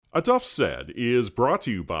Enough Said is brought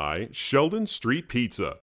to you by Sheldon Street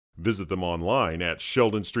Pizza. Visit them online at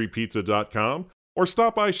sheldonstreetpizza.com or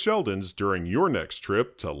stop by Sheldon's during your next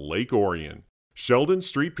trip to Lake Orion. Sheldon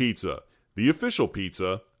Street Pizza, the official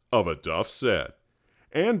pizza of Enough Said.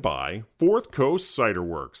 And by Fourth Coast Cider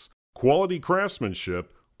Works, quality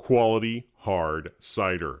craftsmanship, quality hard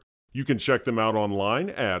cider. You can check them out online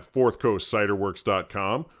at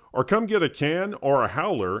fourthcoastciderworks.com or come get a can or a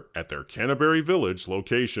howler at their Canterbury Village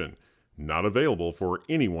location. Not available for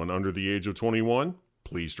anyone under the age of 21.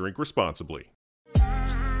 Please drink responsibly.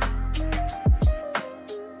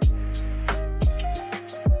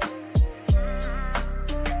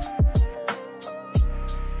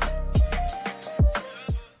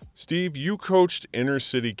 Steve, you coached inner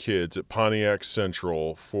city kids at Pontiac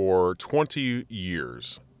Central for 20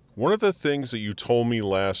 years. One of the things that you told me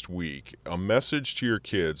last week, a message to your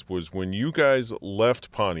kids, was when you guys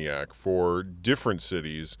left Pontiac for different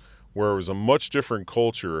cities where it was a much different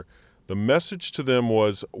culture, the message to them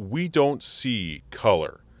was, we don't see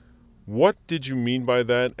color. What did you mean by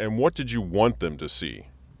that, and what did you want them to see?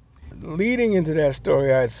 Leading into that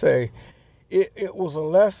story, I'd say it was a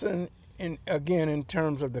lesson, in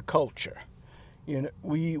terms of the culture. You know,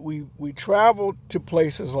 we traveled to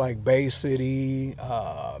places like Bay City,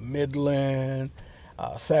 Midland,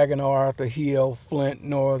 Saginaw, Arthur Hill, Flint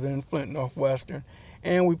Northern, Flint Northwestern,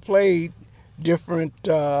 and we played different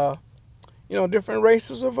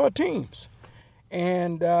races of teams.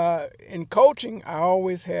 And in coaching, I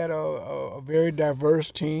always had a very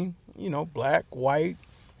diverse team. You know, black, white,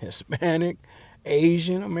 Hispanic,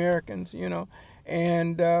 Asian Americans.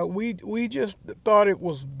 And we just thought it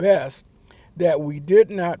was best that we did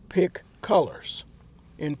not pick colors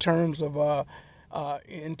in terms of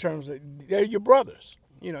they're your brothers.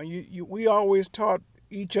 We always taught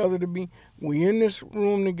each other to be, we in this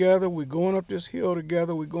room together, we're going up this hill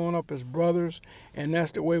together, we're going up as brothers, and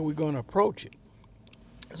that's the way we're going to approach it.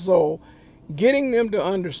 So getting them to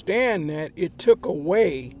understand that, it took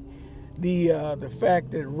away the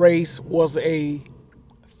fact that race was a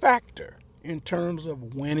factor in terms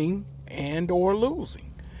of winning and or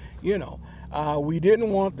losing. We didn't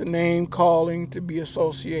want the name calling to be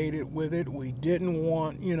associated with it. We didn't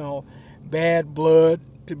want, bad blood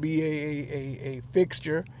to be a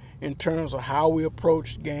fixture in terms of how we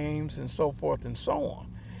approached games and so forth and so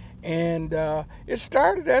on. And it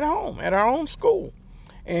started at home, at our own school.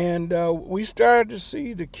 And we started to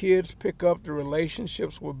see the kids pick up, the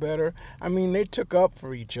relationships were better. I mean, they took up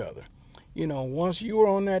for each other. Once you were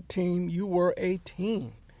on that team, you were a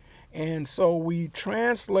team. And so we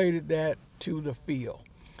translated that to the field.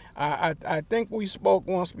 I think we spoke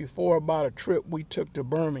once before about a trip we took to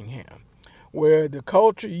Birmingham, where the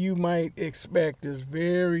culture you might expect is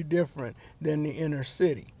very different than the inner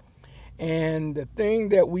city. And the thing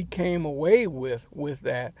that we came away with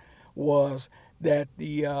that was that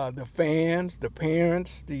the fans, the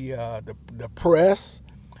parents, the press,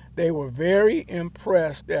 they were very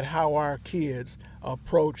impressed at how our kids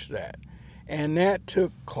approached that. And that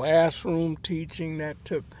took classroom teaching, that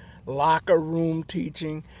took locker room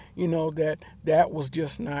teaching, that was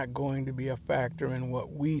just not going to be a factor in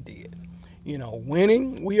what we did.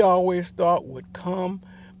 Winning, we always thought would come,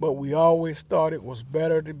 but we always thought it was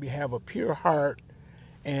better to have a pure heart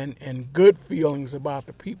and good feelings about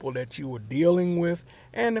the people that you were dealing with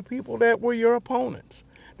and the people that were your opponents.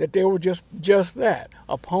 That they were just that,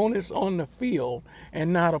 opponents on the field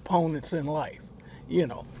and not opponents in life.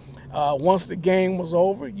 Once the game was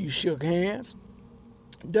over, you shook hands.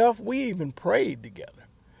 Duff, we even prayed together,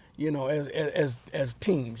 as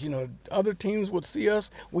teams. Other teams would see us,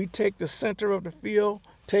 we'd take the center of the field,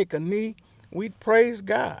 take a knee, we'd praise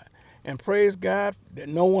God. And praise God that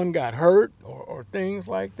no one got hurt or things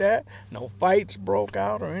like that. No fights broke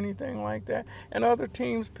out or anything like that. And other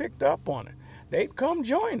teams picked up on it. They'd come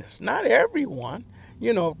join us. Not everyone.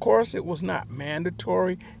 Of course, it was not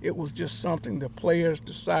mandatory. It was just something the players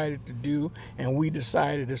decided to do, and we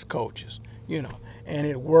decided as coaches, And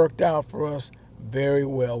it worked out for us very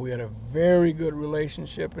well. We had a very good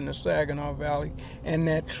relationship in the Saginaw Valley, and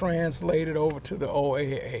that translated over to the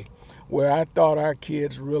OAA, where I thought our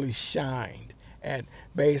kids really shined at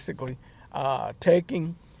basically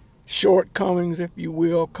taking shortcomings, if you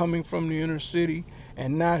will, coming from the inner city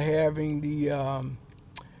and not having the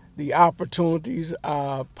opportunities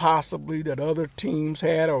possibly that other teams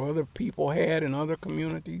had or other people had in other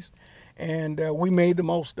communities. And we made the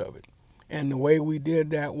most of it. And the way we did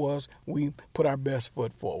that was we put our best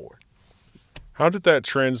foot forward. How did that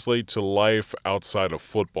translate to life outside of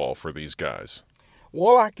football for these guys?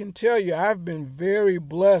 Well, I can tell you I've been very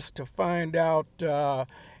blessed to find out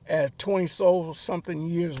as 20-something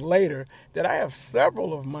years later, that I have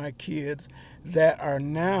several of my kids that are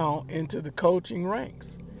now into the coaching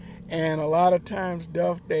ranks. And a lot of times,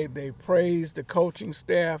 Duff, they praise the coaching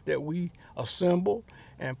staff that we assembled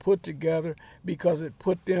and put together because it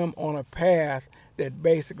put them on a path that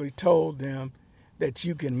basically told them that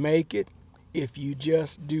you can make it if you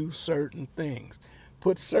just do certain things.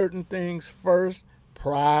 Put certain things first,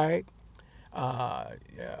 pride,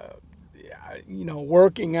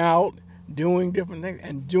 working out, doing different things,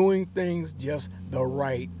 and doing things just the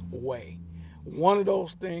right way. One of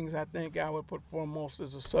those things I think I would put foremost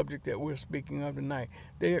is a subject that we're speaking of tonight.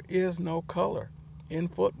 There is no color in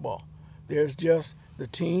football. There's just the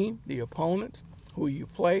team, the opponents, who you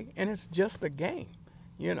play, and it's just a game.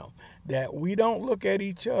 That we don't look at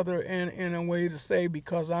each other in a way to say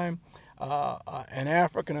because I'm an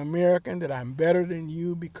African American that I'm better than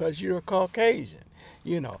you because you're a Caucasian.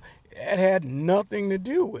 It had nothing to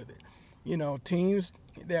do with it. Teams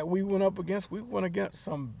that we went against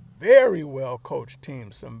some very well coached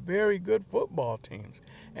teams, some very good football teams.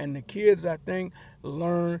 And the kids, I think,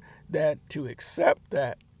 learned that to accept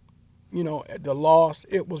that, the loss,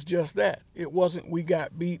 it was just that. It wasn't we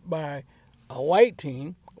got beat by a white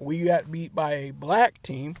team, we got beat by a black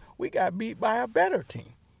team, we got beat by a better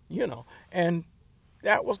team, and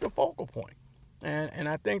that was the focal point. And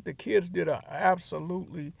I think the kids did an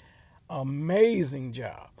absolutely amazing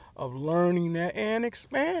job of learning that and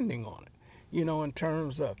expanding on it, in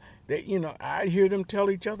terms of that, I hear them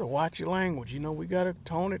tell each other, watch your language, we got to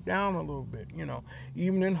tone it down a little bit,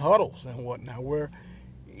 even in huddles and whatnot, where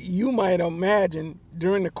you might imagine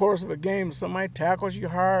during the course of a game, if somebody tackles you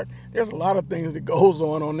hard, there's a lot of things that goes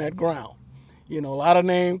on that ground. A lot of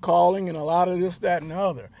name calling and a lot of this, that, and the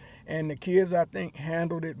other. And the kids, I think,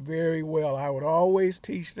 handled it very well. I would always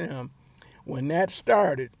teach them, when that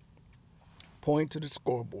started, point to the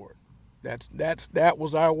scoreboard. That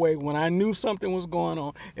was our way. When I knew something was going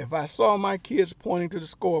on, if I saw my kids pointing to the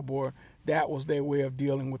scoreboard, that was their way of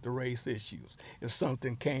dealing with the race issues if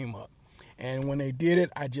something came up. And when they did it,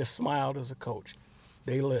 I just smiled as a coach.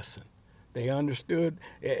 They listened. They understood.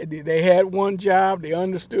 They had one job. They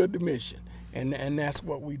understood the mission. And that's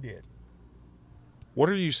what we did. What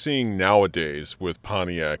are you seeing nowadays with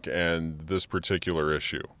Pontiac and this particular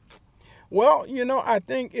issue? Well, I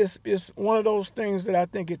think it's one of those things that I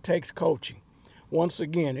think it takes coaching. Once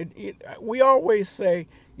again, we always say,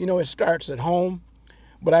 it starts at home,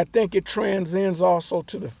 but I think it transcends also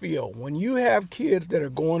to the field. When you have kids that are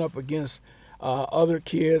going up against other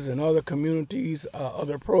kids and other communities,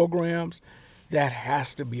 other programs, that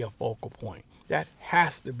has to be a focal point. That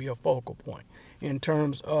has to be a focal point in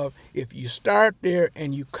terms of if you start there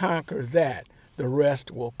and you conquer that, the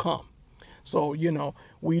rest will come. So,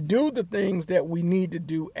 we do the things that we need to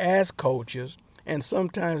do as coaches, and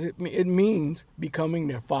sometimes it means becoming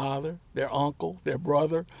their father, their uncle, their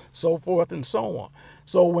brother, so forth and so on.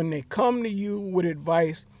 So when they come to you with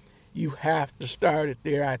advice, you have to start it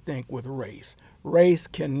there, I think, with race. Race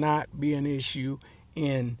cannot be an issue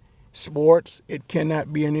in sports. It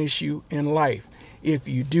cannot be an issue in life. If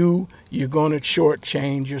you do, you're going to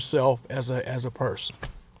shortchange yourself as a person.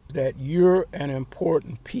 That you're an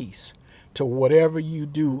important piece to whatever you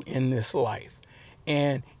do in this life.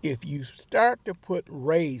 And if you start to put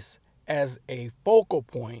race as a focal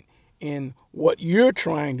point in what you're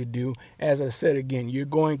trying to do, as I said again, you're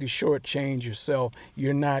going to shortchange yourself.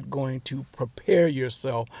 You're not going to prepare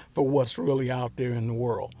yourself for what's really out there in the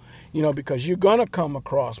world. Because you're going to come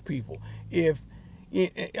across people. If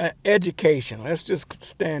education, let's just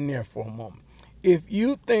stand there for a moment. If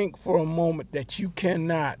you think for a moment that you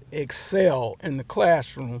cannot excel in the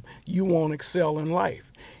classroom, you won't excel in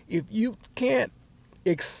life. If you can't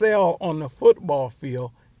excel on the football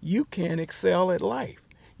field, you can't excel at life.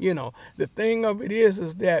 The thing of it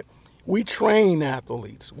is that we train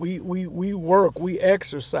athletes. We work, we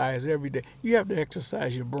exercise every day. You have to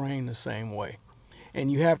exercise your brain the same way.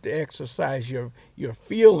 And you have to exercise your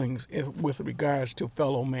feelings with regards to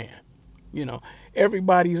fellow man.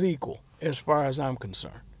 Everybody's equal as far as I'm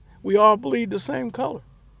concerned. We all bleed the same color,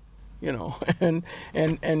 and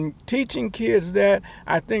teaching kids that,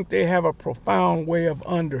 I think they have a profound way of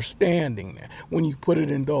understanding that when you put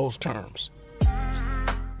it in those terms.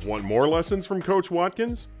 Want more lessons from Coach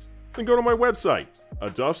Watkins? Then go to my website,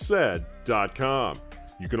 aduffsaid.com.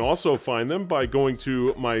 You can also find them by going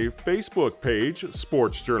to my Facebook page,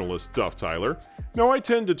 Sports Journalist Duff Tyler. Now, I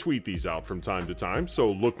tend to tweet these out from time to time, so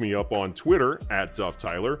look me up on Twitter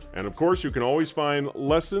 @DuffTyler. And of course, you can always find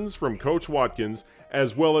lessons from Coach Watkins,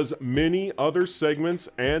 as well as many other segments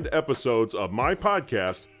and episodes of my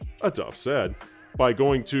podcast, A Duff Said, by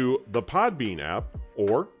going to the Podbean app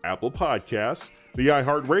or Apple Podcasts, the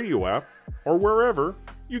iHeartRadio app, or wherever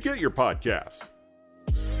you get your podcasts.